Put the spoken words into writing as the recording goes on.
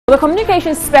The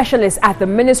communications specialist at the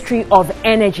Ministry of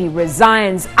Energy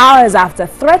resigns hours after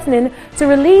threatening to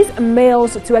release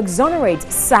mails to exonerate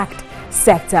sacked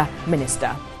sector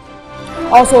minister.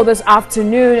 Also this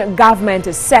afternoon, government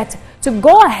is set to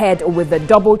go ahead with the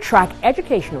double-track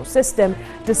educational system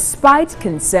despite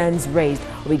concerns raised.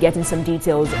 We'll be getting some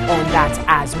details on that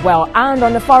as well. And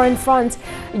on the foreign front,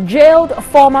 jailed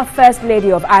former First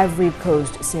Lady of Ivory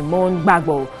Coast, Simone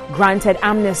Gbagbo, granted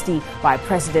amnesty by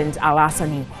President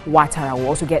Alassane Ouattara. We'll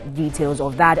also get details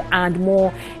of that and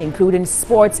more, including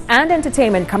sports and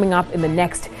entertainment, coming up in the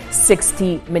next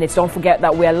 60 minutes. Don't forget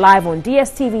that we're live on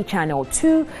DSTV channel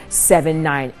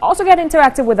 279. Also get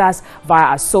interactive with us via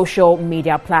our social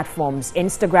media platforms,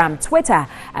 Instagram, Twitter,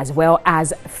 as well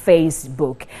as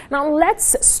Facebook. Now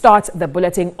let's start the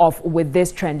bulletin off with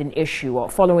this trending issue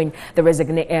following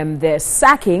the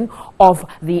sacking of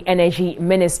the energy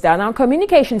minister. Now,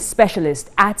 communications specialist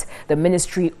at the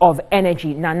Ministry of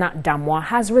Energy, Nana Damoah,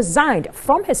 has resigned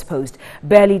from his post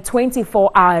barely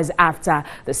 24 hours after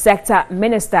the sector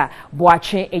minister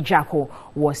Boakye Ejako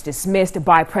was dismissed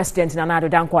by President Nana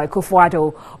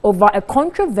Damoah over a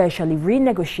controversially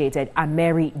renegotiated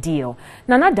Ameri deal.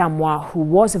 Nana Damoah, who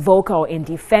was vocal in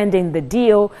defending the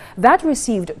deal that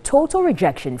received total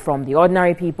rejection from the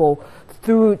ordinary people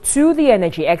through to the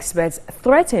energy experts,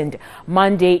 threatened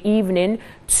Monday evening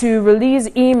to release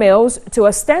emails to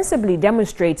ostensibly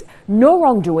demonstrate no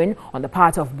wrongdoing on the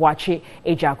part of Boakye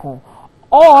Ejako,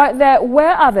 or there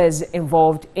were others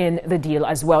involved in the deal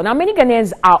as well. Now, many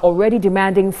Ghanaians are already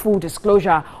demanding full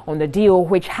disclosure on the deal,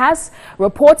 which has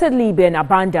reportedly been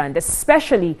abandoned,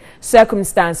 especially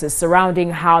circumstances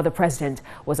surrounding how the president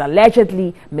was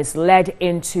allegedly misled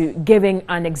into giving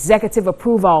an executive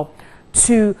approval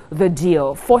to the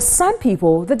deal. For some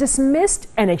people, the dismissed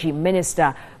energy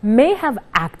minister may have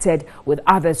acted with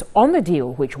others on the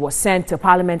deal, which was sent to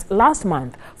Parliament last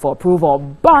month for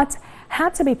approval, but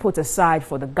had to be put aside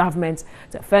for the government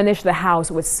to furnish the House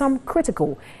with some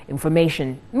critical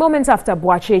information. Moments after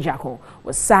Boakye Ejako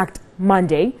was sacked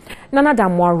Monday, Nana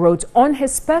Damoah wrote on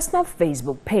his personal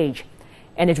Facebook page,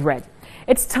 and it read,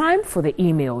 "It's time for the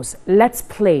emails. Let's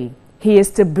play. He is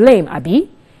to blame, Abi.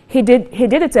 He did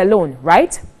it alone,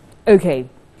 right? Okay."